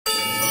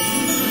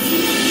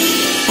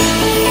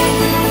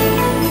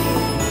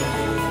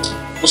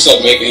What's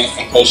up, Macon?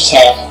 I'm Coach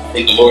Ty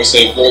from Delores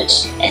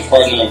Brooks. I'm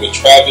partnering with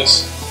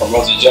Travis from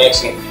Rosa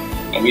Jackson,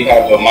 and we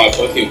have My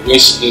Bucket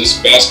Wish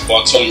List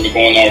basketball tournament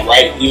going on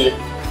right here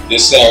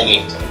this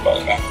Saturday.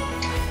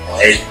 All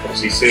right,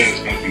 as he said, it's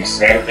going to be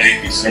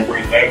Saturday,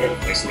 December 11th.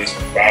 That's less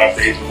than 5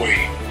 days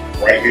away,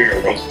 right here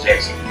at Rosa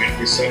Jackson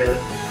Community Center.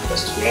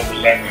 That's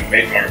 1211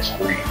 Maynard St,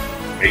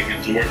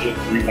 Macon, Georgia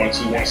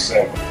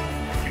 31217.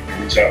 You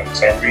can reach out to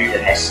Tai'Rhe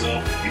or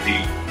myself if you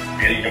need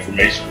any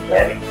information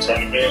regarding the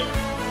tournament.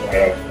 We'll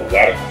have a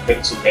lot of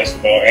competitive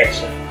basketball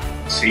action,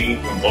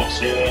 team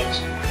promotions,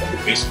 and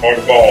the best part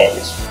of all,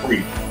 it's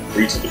free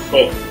to the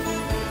public.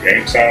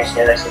 Game time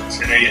starts at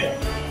 10 a.m.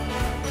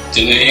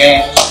 10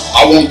 a.m.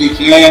 I won't be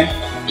playing,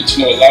 but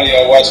you know, a lot of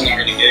y'all watching, I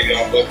already gave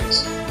y'all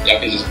buckets. Y'all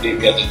can just get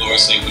me at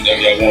Delores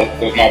whenever y'all want.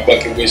 But my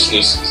bucket wish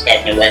list is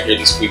happening right here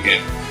this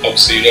weekend. Hope to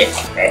see you there.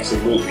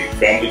 Absolutely.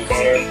 Family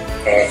friendly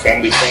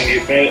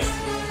event.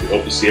 We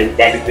hope to see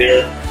everybody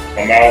there.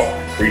 Come out,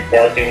 free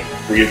parking,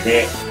 free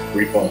event,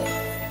 free fun.